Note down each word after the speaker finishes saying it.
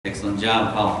Excellent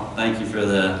job, Paul. Thank you for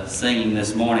the singing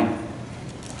this morning.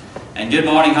 And good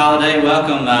morning, Holiday.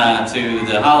 Welcome to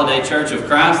the Holiday Church of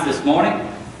Christ this morning.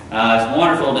 It's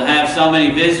wonderful to have so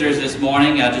many visitors this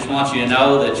morning. I just want you to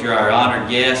know that you're our honored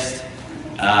guest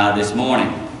this morning.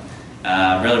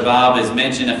 Brother Bob has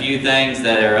mentioned a few things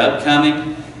that are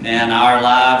upcoming in our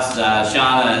lives,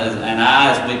 Shauna and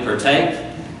I, as we partake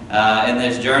in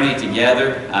this journey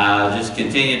together. Just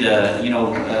continue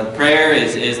to, prayer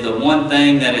is the one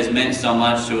thing that has meant so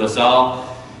much to us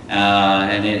all,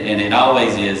 and it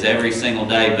always is, every single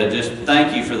day. But just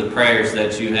thank you for the prayers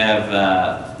that you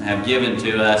have given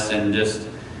to us, and just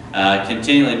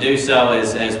continually do so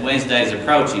as Wednesday's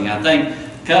approaching. I think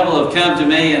a couple have come to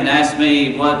me and asked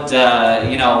me what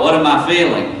am I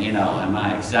feeling? Am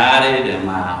I excited? Am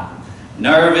I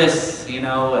nervous?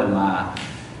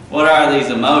 What are these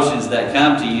emotions that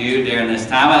come to you during this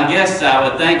time? I guess I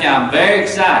would think I'm very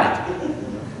excited.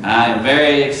 I am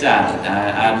very excited.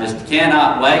 I just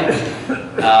cannot wait.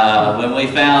 When we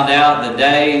found out the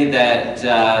day that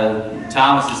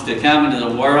Thomas is to come into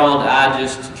the world, I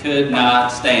just could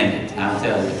not stand it, I'll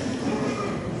tell you.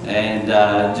 And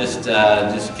just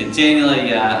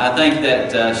continually, I think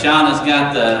that Shauna's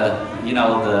got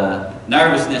the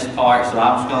nervousness part, so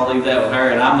I'm just going to leave that with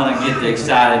her, and I'm going to get the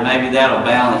excited. Maybe that'll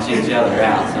balance each other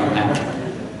out somehow.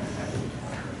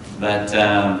 But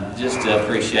just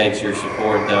appreciate your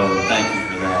support, though, and thank you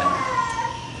for that.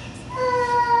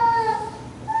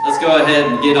 Let's go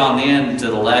ahead and get on into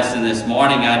the lesson this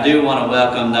morning. I do want to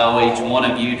welcome, though, each one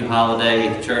of you to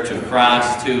Holiday Church of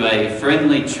Christ, to a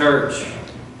friendly church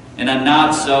in a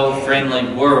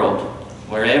not-so-friendly world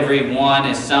where everyone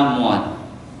is someone.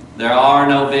 There are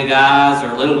no big I's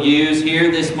or little U's here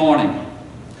this morning.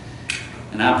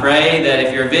 And I pray that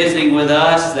if you're visiting with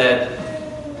us, that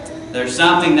there's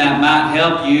something that might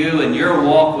help you in your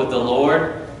walk with the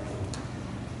Lord.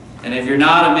 And if you're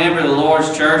not a member of the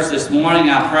Lord's church this morning,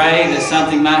 I pray that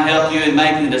something might help you in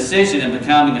making a decision in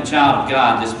becoming a child of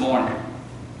God this morning.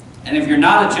 And if you're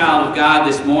not a child of God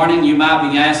this morning, you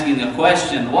might be asking a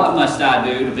question: what must I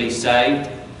do to be saved?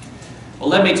 Well,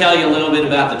 let me tell you a little bit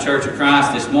about the Church of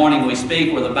Christ this morning. We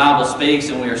speak where the Bible speaks,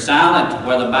 and we are silent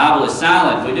where the Bible is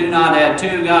silent. We do not add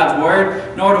to God's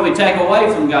Word, nor do we take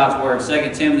away from God's Word.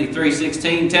 2 Timothy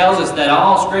 3:16 tells us that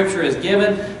all Scripture is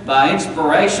given by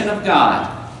inspiration of God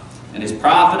and is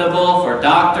profitable for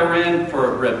doctrine,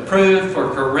 for reproof,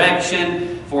 for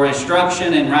correction, for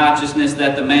instruction in righteousness,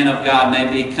 that the man of God may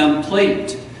be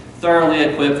complete, thoroughly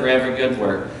equipped for every good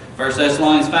work. 1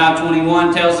 Thessalonians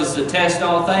 5:21 tells us to test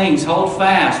all things, hold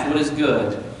fast what is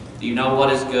good. Do you know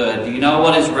what is good? Do you know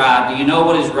what is right? Do you know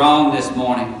what is wrong this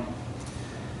morning?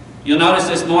 You'll notice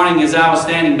this morning as I was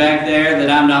standing back there that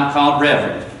I'm not called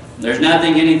Reverend. There's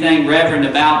anything reverend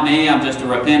about me. I'm just a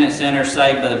repentant sinner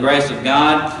saved by the grace of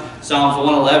God. Psalms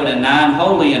 111:9,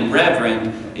 holy and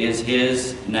reverend is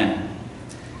His name.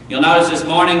 You'll notice this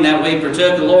morning that we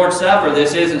partook the Lord's Supper.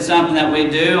 This isn't something that we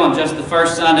do on just the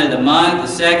first Sunday of the month, the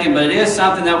second, but it is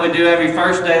something that we do every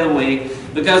first day of the week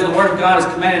because the Word of God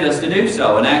has commanded us to do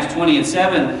so. In Acts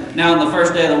 20:7, now on the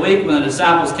first day of the week, when the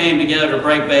disciples came together to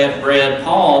break bread,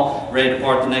 Paul, ready to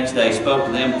depart the next day, spoke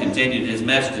to them, continued his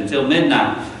message until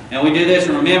midnight. And we do this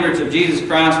in remembrance of Jesus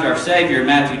Christ our Savior in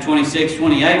Matthew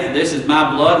 26:28, for this is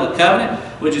my blood of the covenant,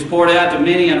 which is poured out to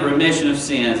many unto remission of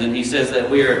sins. And he says that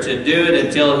we are to do it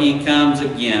until He comes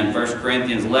again. 1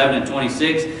 Corinthians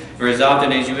 11:26, for as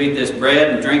often as you eat this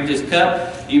bread and drink this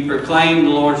cup, you proclaim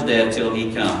the Lord's death till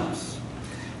He comes.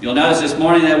 You'll notice this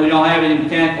morning that we don't have any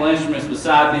mechanical instruments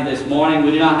beside me this morning.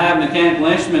 We do not have mechanical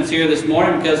instruments here this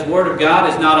morning because the Word of God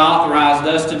has not authorized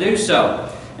us to do so.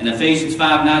 In Ephesians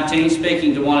 5:19,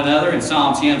 speaking to one another, in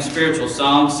psalms, hymns, spiritual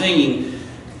songs, singing,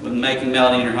 with making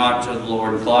melody in your heart to the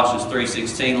Lord. In Colossians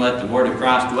 3:16, let the word of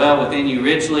Christ dwell within you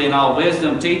richly in all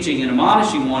wisdom, teaching and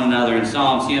admonishing one another in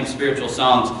psalms, hymns, spiritual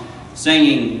songs,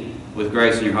 singing with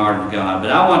grace in your heart to God.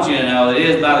 But I want you to know it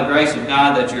is by the grace of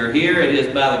God that you're here. It is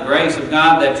by the grace of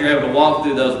God that you're able to walk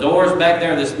through those doors back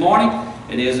there this morning.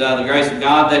 It is by the grace of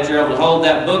God that you're able to hold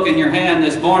that book in your hand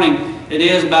this morning. It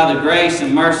is by the grace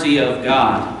and mercy of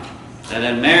God. That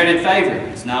unmerited favor.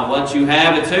 It's not what you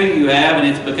have, it's who you have, and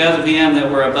it's because of Him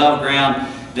that we're above ground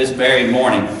this very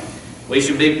morning. We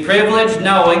should be privileged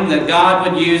knowing that God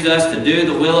would use us to do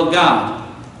the will of God.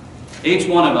 Each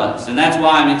one of us. And that's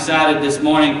why I'm excited this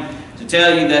morning to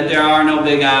tell you that there are no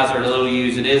big I's or little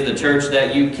U's. It is the church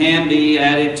that you can be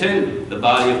added to, the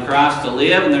body of Christ to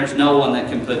live, and there's no one that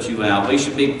can put you out. We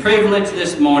should be privileged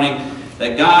this morning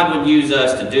that God would use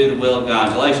us to do the will of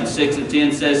God. Galatians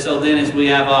 6:10 says, so then as we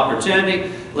have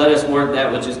opportunity, let us work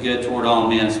that which is good toward all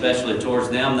men, especially towards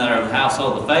them that are of the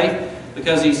household of faith.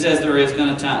 because he says there is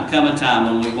going to come a time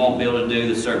when we won't be able to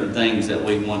do the certain things that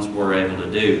we once were able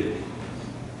to do.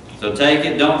 So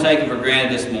don't take it for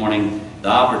granted this morning, the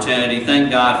opportunity.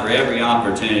 Thank God for every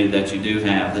opportunity that you do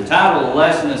have. The title of the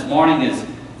lesson this morning is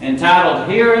entitled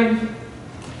Hearing,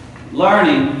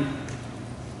 Learning,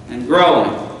 and Growing.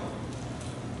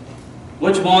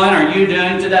 Which one are you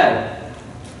doing today?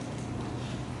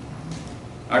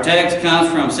 Our text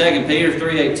comes from 2 Peter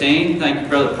 3:18. Thank you,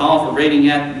 Brother Paul, for reading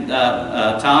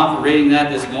that, Tom, for reading that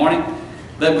this morning.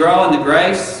 But grow in the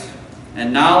grace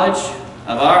and knowledge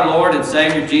of our Lord and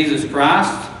Savior Jesus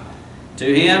Christ.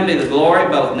 To Him be the glory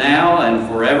both now and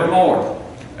forevermore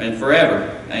and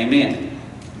forever. Amen.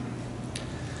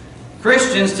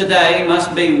 Christians today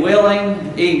must be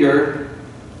willing, eager,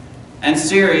 and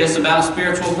serious about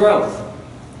spiritual growth.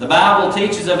 The Bible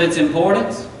teaches of its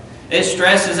importance. It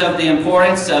stresses of the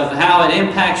importance of how it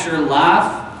impacts your life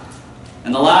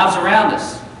and the lives around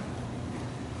us.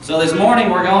 So this morning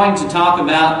we're going to talk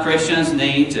about Christians'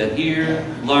 need to hear,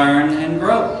 learn, and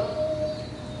grow.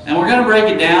 And we're going to break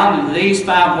it down into these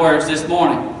 5 words this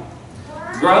morning: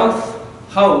 growth,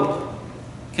 hope,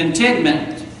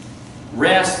 contentment,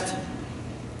 rest,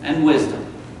 and wisdom.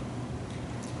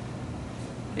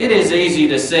 It is easy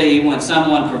to see when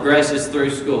someone progresses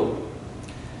through school.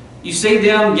 You see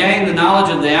them gain the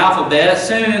knowledge of the alphabet.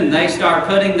 Soon they start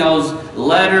putting those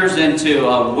letters into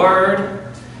a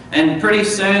word, and pretty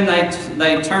soon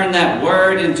they turn that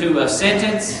word into a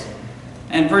sentence,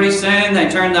 and pretty soon they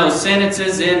turn those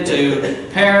sentences into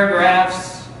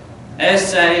paragraphs,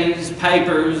 essays,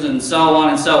 papers, and so on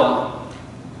and so on.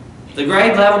 The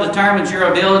grade level determines your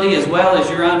ability as well as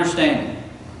your understanding.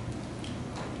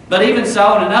 But even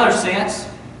so, in another sense,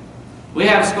 we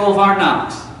have a school of hard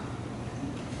knocks,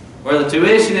 where the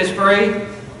tuition is free,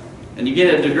 and you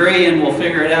get a degree, and we'll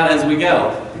figure it out as we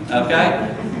go, okay?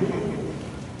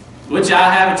 Which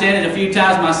I have attended a few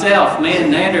times myself. Me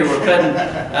and Andrew were putting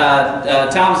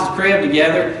Thomas's crib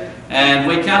together, and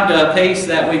we come to a piece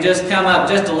that we just come up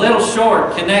just a little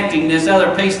short connecting this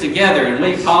other piece together, and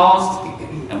we paused,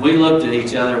 and we looked at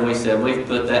each other, and we said, we've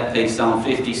put that piece on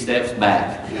 50 steps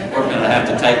back. We're going to have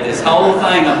to take this whole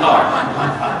thing apart.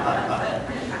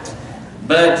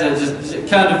 But just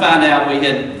come to find out,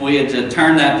 we had to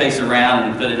turn that piece around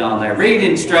and put it on there. Read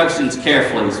instructions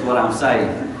carefully is what I'm saying.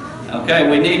 Okay,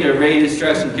 we need to read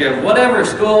instructions carefully. Whatever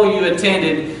school you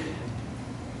attended,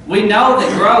 we know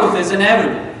that growth is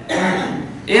inevitable.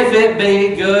 If it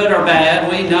be good or bad,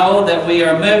 we know that we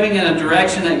are moving in a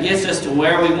direction that gets us to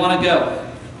where we want to go.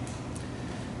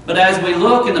 But as we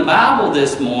look in the Bible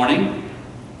this morning,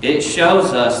 it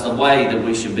shows us the way that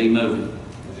we should be moving.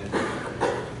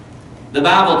 The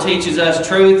Bible teaches us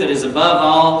truth that is above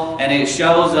all, and it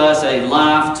shows us a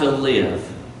life to live.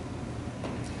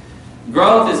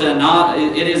 Growth is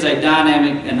a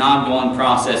dynamic and ongoing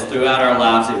process throughout our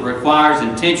lives. It requires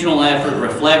intentional effort,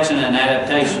 reflection, and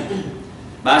adaptation.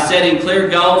 By setting clear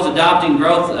goals, adopting a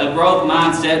growth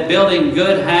mindset, building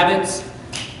good habits,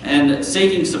 and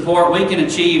seeking support, we can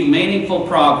achieve meaningful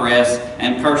progress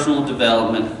and personal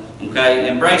development. Okay,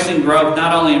 embracing growth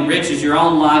not only enriches your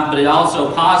own life, but it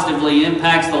also positively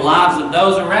impacts the lives of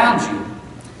those around you.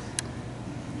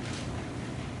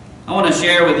 I want to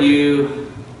share with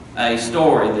you a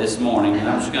story this morning, and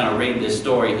I'm just going to read this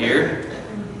story here.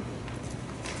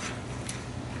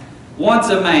 Once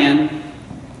a man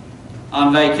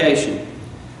on vacation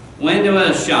went to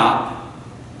a shop,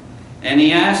 and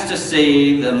he asked to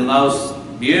see the most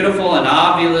beautiful and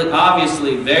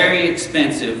obviously very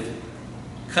expensive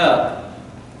cup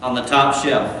on the top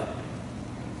shelf.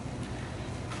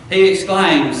 He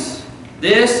exclaims,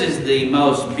 "This is the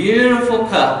most beautiful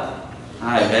cup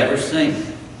I have ever seen."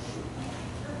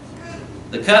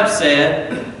 The cup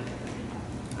said,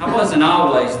 "I wasn't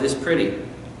always this pretty.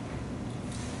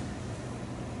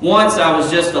 Once I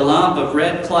was just a lump of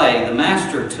red clay. The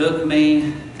master took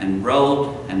me and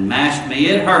rolled and mashed me.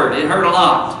 It hurt a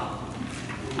lot.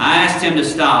 I asked him to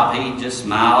stop. He just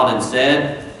smiled and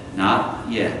said, 'Not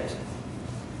yet.'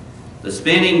 The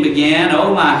spinning began.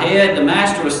 Oh, my head. The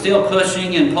master was still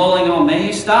pushing and pulling on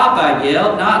me. 'Stop,' I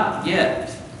yelled. 'Not yet,'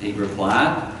 he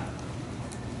replied.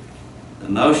 The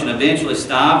motion eventually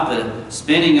stopped. The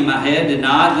spinning in my head did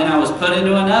not. Then I was put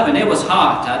into an oven. It was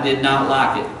hot. I did not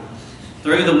like it.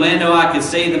 Through the window I could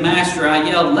see the master. I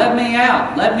yelled, 'Let me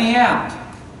out! Let me out!'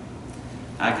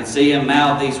 I could see him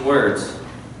mouth these words,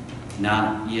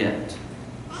 'Not yet.'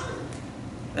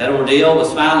 That ordeal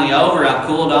was finally over. I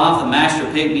cooled off. The master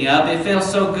picked me up. It felt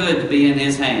so good to be in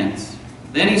his hands.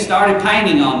 Then he started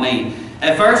painting on me.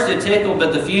 At first it tickled,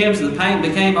 but the fumes of the paint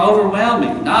became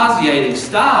overwhelming, nauseating.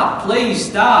 'Stop, please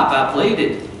stop,' I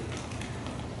pleaded.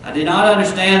 I did not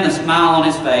understand the smile on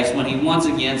his face when he once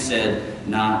again said,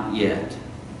 "Not yet."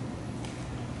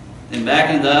 Then back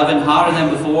into the oven, hotter than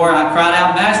before, I cried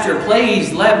out, "Master,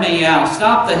 please let me out.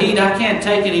 Stop the heat. I can't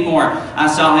take any more." I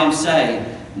saw him say,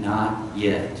 "Not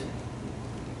yet."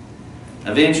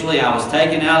 Eventually, I was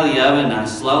taken out of the oven and I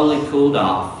slowly cooled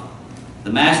off.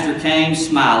 The master came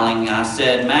smiling. I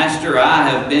said, "Master, I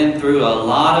have been through a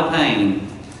lot of pain."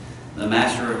 The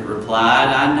master replied,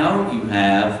 "I know you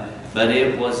have, but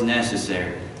it was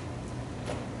necessary."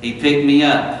 He picked me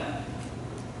up.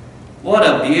 "What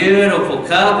a beautiful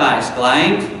cup," I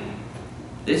exclaimed.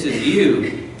 "This is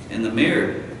you in the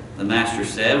mirror," the master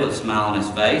said with a smile on his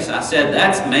face. I said,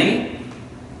 "That's me?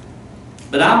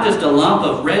 But I'm just a lump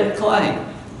of red clay."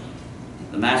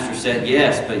 The master said,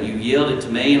 "Yes, but you yielded to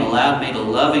me and allowed me to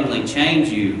lovingly change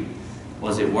you.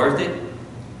 Was it worth it?"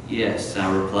 "Yes," I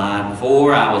replied.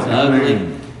 "Before I was ugly,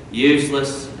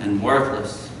 useless, and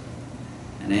worthless.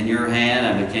 And in your hand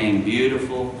I became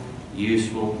beautiful,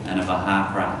 useful, and of a high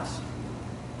price."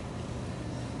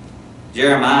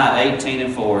 Jeremiah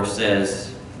 18:4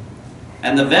 says,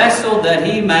 "And the vessel that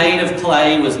he made of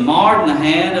clay was marred in the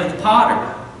hand of the potter.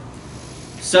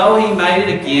 So he made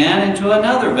it again into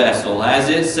another vessel, as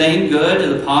it seemed good to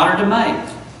the potter to make.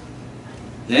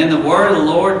 Then the word of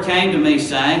the Lord came to me,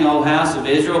 saying, O house of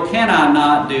Israel, can I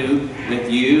not do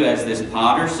with you as this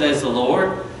potter, says the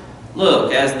Lord?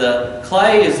 Look, as the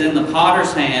clay is in the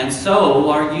potter's hand, so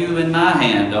are you in my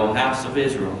hand, O house of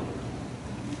Israel."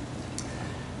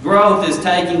 Growth is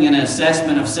taking an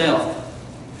assessment of self.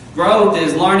 Growth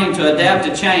is learning to adapt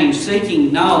to change,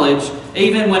 seeking knowledge,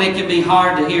 even when it can be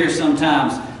hard to hear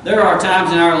sometimes. There are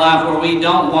times in our life where we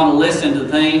don't want to listen to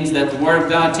things that the Word of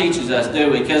God teaches us, do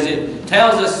we? Because it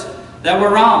tells us that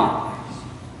we're wrong.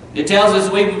 It tells us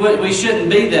we shouldn't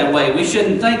be that way. We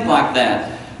shouldn't think like that.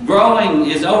 Growing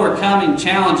is overcoming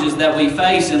challenges that we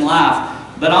face in life,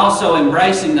 but also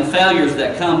embracing the failures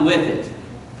that come with it.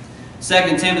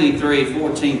 2 Timothy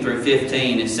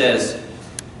 3:14-15, it says,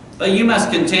 "But you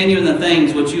must continue in the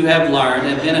things which you have learned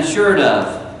and been assured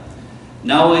of,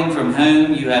 knowing from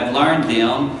whom you have learned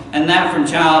them, and that from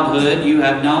childhood you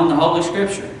have known the Holy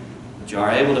Scripture, which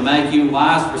are able to make you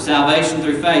wise for salvation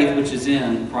through faith which is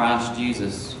in Christ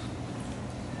Jesus."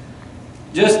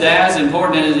 Just as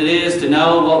important as it is to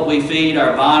know what we feed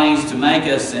our bodies to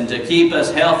make us and to keep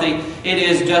us healthy, it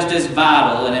is just as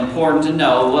vital and important to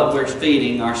know what we're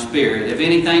feeding our spirit, if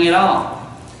anything at all.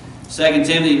 2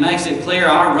 Timothy makes it clear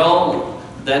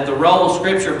the role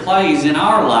Scripture plays in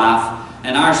our life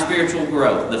and our spiritual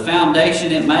growth, the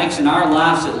foundation it makes in our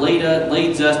lives that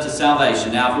leads us to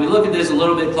salvation. Now, if we look at this a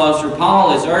little bit closer,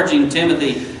 Paul is urging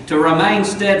Timothy to remain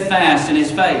steadfast in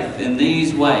his faith in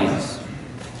these ways.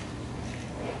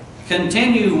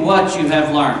 Continue what you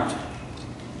have learned.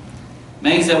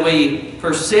 Means that we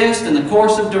persist in the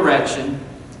course of direction,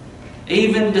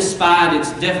 even despite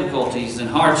its difficulties and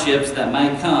hardships that may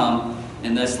come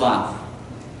in this life.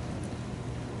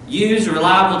 Use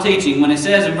reliable teaching. When it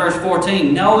says in verse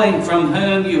 14, knowing from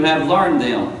whom you have learned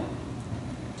them,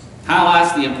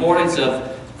 highlights the importance of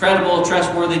credible,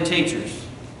 trustworthy teachers.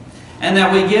 And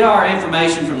that we get our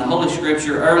information from the Holy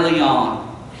Scripture early on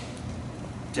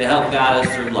to help guide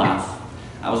us through life.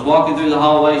 I was walking through the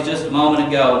hallways just a moment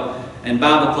ago in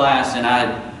Bible class, and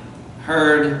I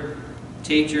heard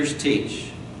teachers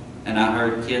teach, and I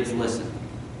heard kids listen.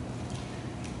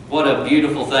 What a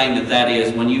beautiful thing that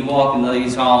is when you walk into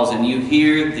these halls and you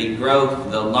hear the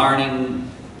growth, the learning.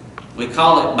 We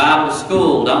call it Bible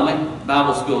school, don't we?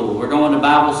 Bible school. We're going to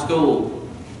Bible school.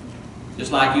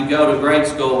 Just like you go to grade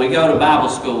school, we go to Bible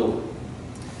school.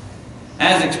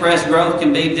 As expressed, growth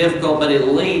can be difficult, but it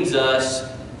leads us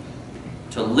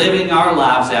to living our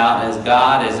lives out as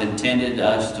God has intended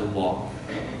us to walk.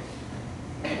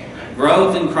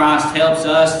 Growth in Christ helps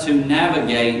us to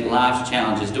navigate life's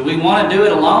challenges. Do we want to do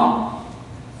it alone?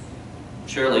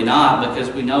 Surely not, because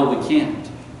we know we can't.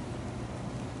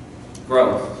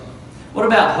 Growth. What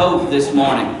about hope this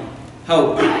morning?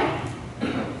 Hope.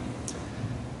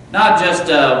 Not just,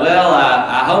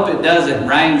 I hope it doesn't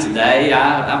rain today.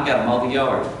 I've got to mow the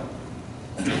yard.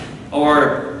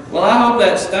 Or, well, I hope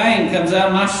that stain comes out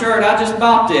of my shirt. I just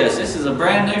bought this. This is a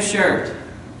brand new shirt.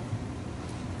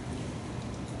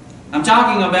 I'm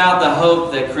talking about the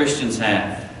hope that Christians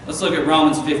have. Let's look at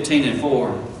Romans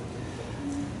 15:4.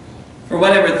 For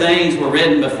whatever things were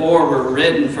written before were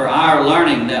written for our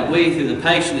learning, that we, through the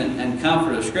patience and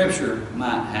comfort of Scripture,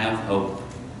 might have hope.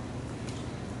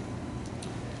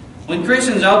 When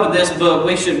Christians open this book,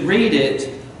 we should read it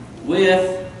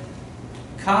with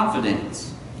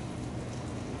confidence.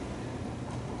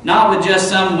 Not with just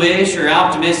some wish or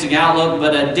optimistic outlook,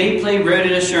 but a deeply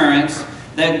rooted assurance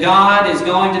that God is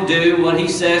going to do what He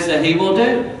says that He will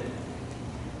do.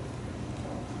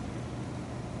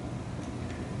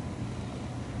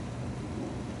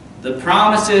 The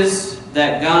promises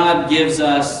that God gives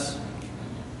us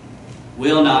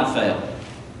will not fail.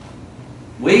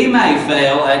 We may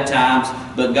fail at times,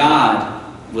 but God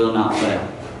will not fail.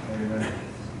 Amen.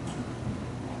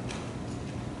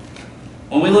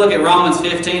 When we look at Romans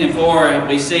 15:4,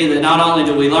 we see that not only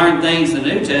do we learn things in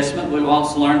the New Testament, we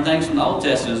also learn things from the Old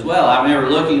Testament as well. I remember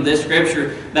looking at this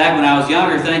scripture back when I was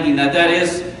younger, thinking that that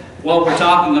is what we're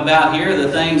talking about here,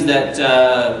 the things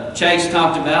that Chase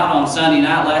talked about on Sunday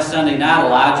night, last Sunday night,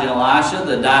 Elijah and Elisha,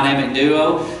 the dynamic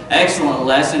duo. Excellent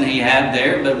lesson he had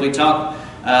there, but we talked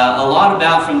a lot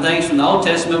about from things from the Old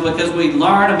Testament because we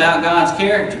learn about God's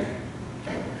character.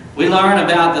 We learn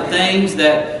about the things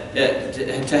that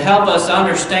to help us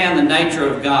understand the nature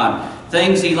of God.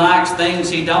 Things He likes, things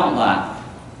He don't like.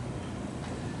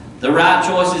 The right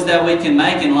choices that we can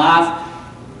make in life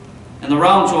and the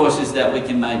wrong choices that we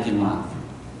can make in life.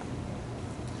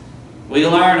 We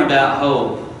learn about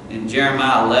hope in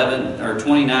Jeremiah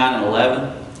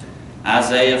 29:11.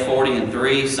 Isaiah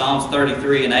 40:3, Psalms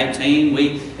 33:18.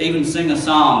 We even sing a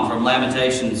song from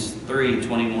Lamentations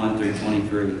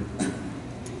 3:21-23.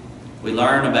 We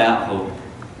learn about hope.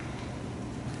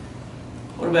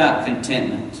 What about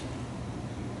contentment?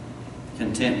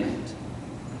 Contentment.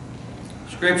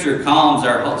 Scripture calms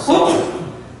our soul.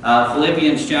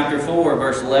 Philippians chapter 4,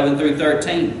 verse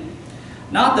 11-13.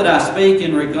 Not that I speak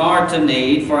in regard to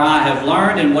need, for I have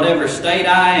learned in whatever state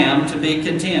I am to be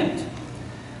content.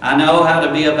 I know how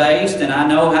to be abased, and I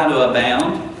know how to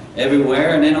abound.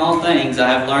 Everywhere and in all things I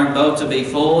have learned both to be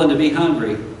full and to be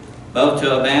hungry, both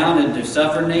to abound and to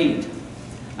suffer need.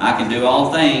 I can do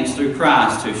all things through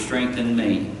Christ who strengthened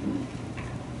me.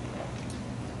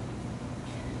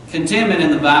 Contentment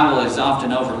in the Bible is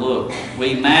often overlooked.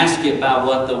 We mask it by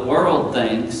what the world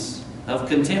thinks of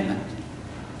contentment.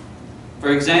 For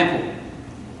example,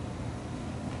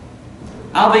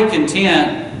 I'll be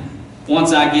content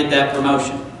once I get that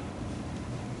promotion.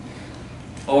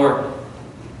 Or,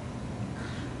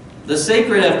 the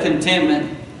secret of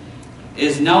contentment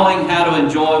is knowing how to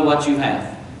enjoy what you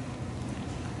have.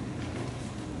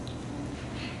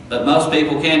 But most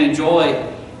people can't enjoy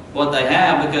what they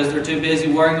have because they're too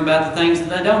busy worrying about the things that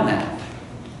they don't have.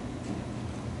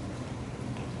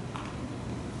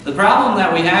 The problem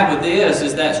that we have with this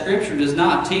is that Scripture does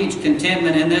not teach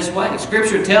contentment in this way.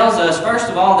 Scripture tells us, first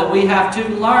of all, that we have to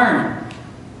learn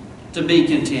to be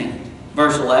content.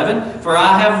 Verse 11, for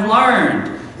I have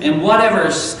learned in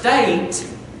whatever state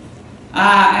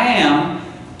I am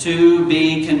to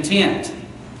be content.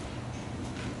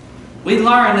 We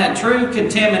learn that true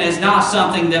contentment is not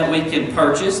something that we can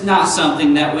purchase, not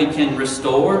something that we can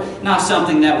restore, not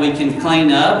something that we can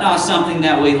clean up, not something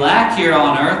that we lack here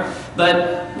on earth,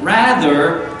 but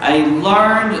rather a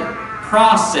learned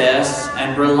process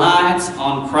and reliance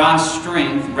on Christ's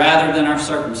strength rather than our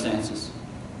circumstances.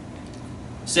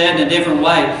 Said in a different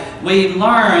way, we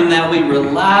learn that we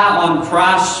rely on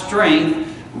Christ's strength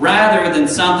rather than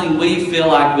something we feel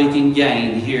like we can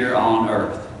gain here on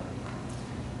earth.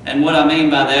 And what I mean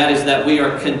by that is that we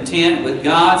are content with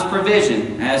God's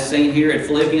provision, as seen here at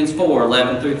Philippians 4,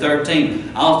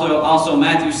 11-13. Also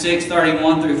Matthew 6,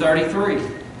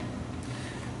 31-33.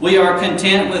 We are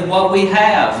content with what we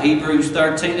have, Hebrews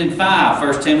 13:5,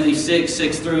 1 Timothy 6,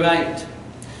 6-8.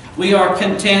 We are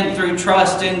content through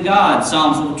trust in God,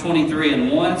 Psalms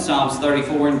 23:1, Psalms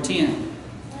 34:10.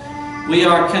 We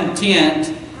are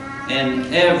content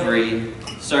in every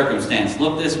circumstance.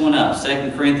 Look this one up,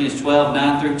 2 Corinthians 12,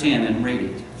 9-10, and read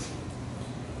it.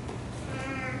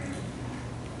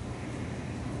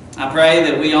 I pray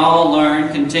that we all learn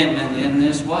contentment in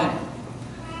this way.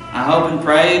 I hope and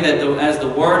pray that as the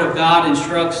Word of God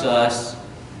instructs us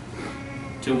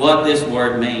to what this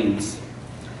word means.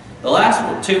 The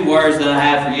last two words that I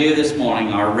have for you this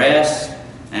morning are rest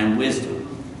and wisdom.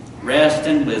 Rest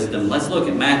and wisdom. Let's look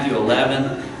at Matthew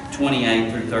 11,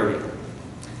 28-30.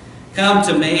 Come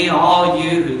to me, all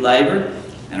you who labor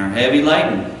and are heavy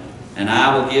laden, and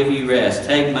I will give you rest.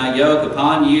 Take my yoke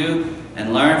upon you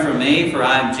and learn from me, for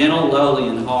I am gentle, lowly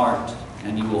in heart,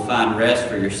 and you will find rest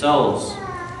for your souls.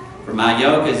 For my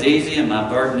yoke is easy and my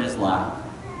burden is light.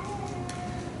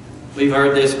 We've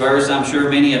heard this verse, I'm sure,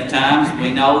 many of times.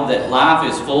 We know that life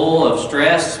is full of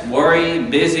stress, worry,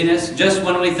 busyness. Just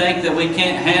when we think that we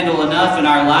can't handle enough in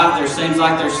our life, there seems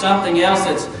like there's something else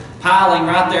that's piling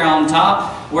right there on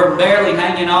top. We're barely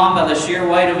hanging on by the sheer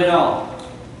weight of it all.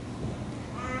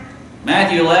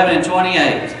 Matthew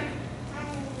 11:28.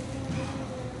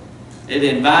 It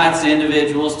invites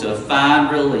individuals to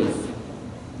find relief.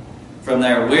 from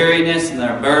their weariness and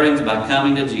their burdens by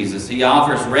coming to Jesus. He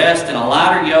offers rest and a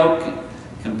lighter yoke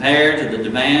compared to the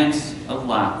demands of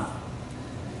life.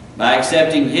 By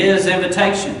accepting His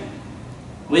invitation,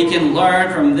 we can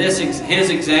learn from His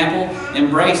example,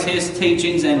 embrace His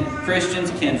teachings, and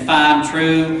Christians can find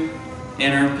true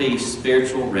inner peace,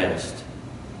 spiritual rest.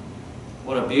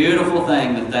 What a beautiful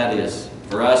thing that is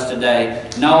for us today,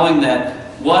 knowing that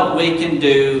what we can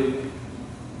do,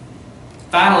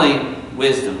 finally,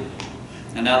 wisdom.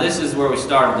 And now this is where we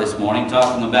started this morning,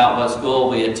 talking about what school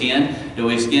we attend. Do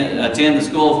we attend the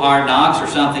school of hard knocks or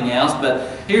something else? But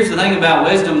here's the thing about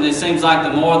wisdom. It seems like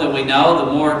the more that we know,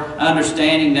 the more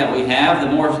understanding that we have,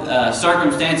 the more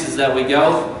circumstances that we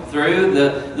go through,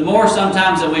 the more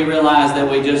sometimes that we realize that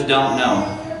we just don't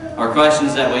know, or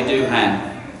questions that we do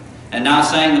have. And not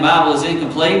saying the Bible is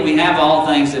incomplete. We have all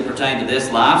things that pertain to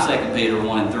this life, 2 Peter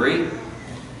 1 and 3.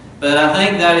 But I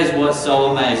think that is what's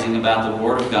so amazing about the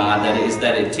Word of God,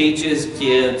 that it teaches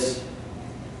kids,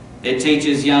 it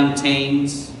teaches young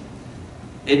teens,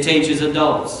 it teaches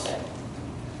adults.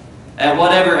 At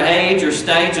whatever age or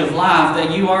stage of life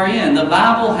that you are in, the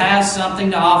Bible has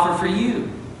something to offer for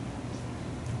you.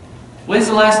 When's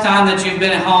the last time that you've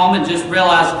been at home and just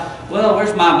realized, well,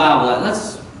 where's my Bible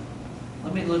at?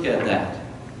 Let me look at that.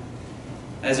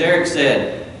 As Eric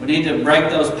said, we need to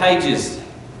break those pages.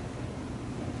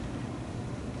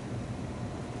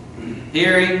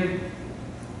 Hearing,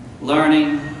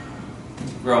 learning,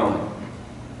 growing.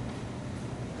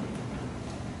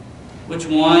 Which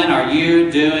one are you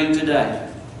doing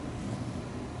today?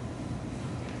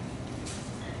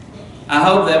 I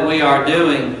hope that we are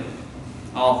doing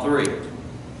all three.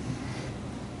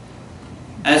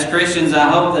 As Christians, I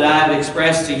hope that I have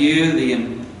expressed to you the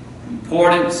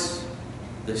importance,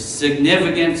 the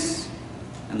significance,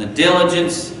 and the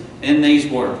diligence in these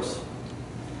words.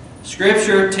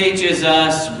 Scripture teaches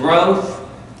us growth,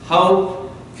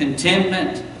 hope,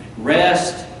 contentment,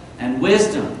 rest, and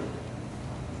wisdom.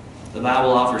 The Bible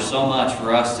offers so much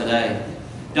for us today.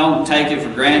 Don't take it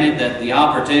for granted that the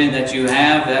opportunity that you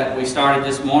have, that we started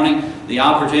this morning, the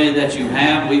opportunity that you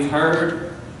have, we've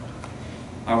heard.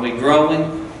 Are we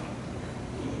growing?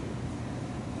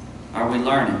 Are we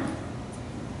learning?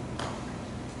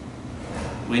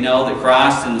 We know that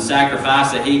Christ and the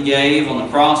sacrifice that He gave on the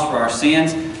cross for our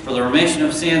sins, for the remission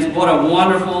of sins, what a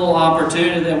wonderful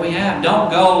opportunity that we have. Don't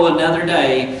go another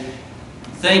day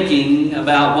thinking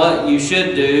about what you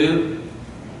should do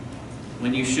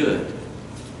when you should.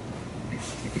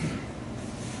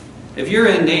 If you're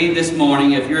in need this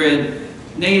morning, if you're in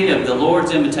need of the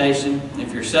Lord's invitation,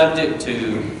 if you're subject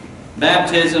to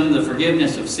baptism, the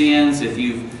forgiveness of sins, if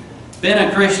you've been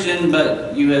a Christian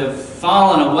but you have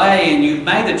fallen away and you've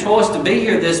made the choice to be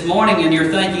here this morning and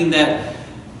you're thinking that,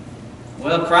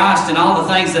 well, Christ and all the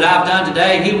things that I've done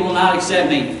today, He will not accept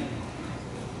me.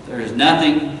 There is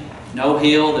nothing, no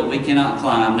hill that we cannot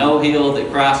climb, no hill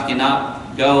that Christ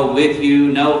cannot go with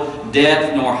you, no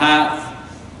depth nor height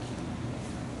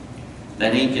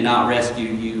that He cannot rescue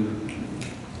you.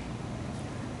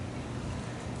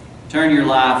 Turn your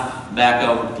life back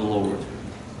over to the Lord.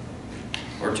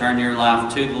 Or turn your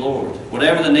life to the Lord.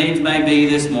 Whatever the needs may be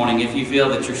this morning, if you feel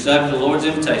that you're subject to the Lord's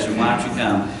invitation, why don't you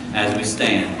come as we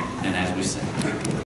stand and as we sing.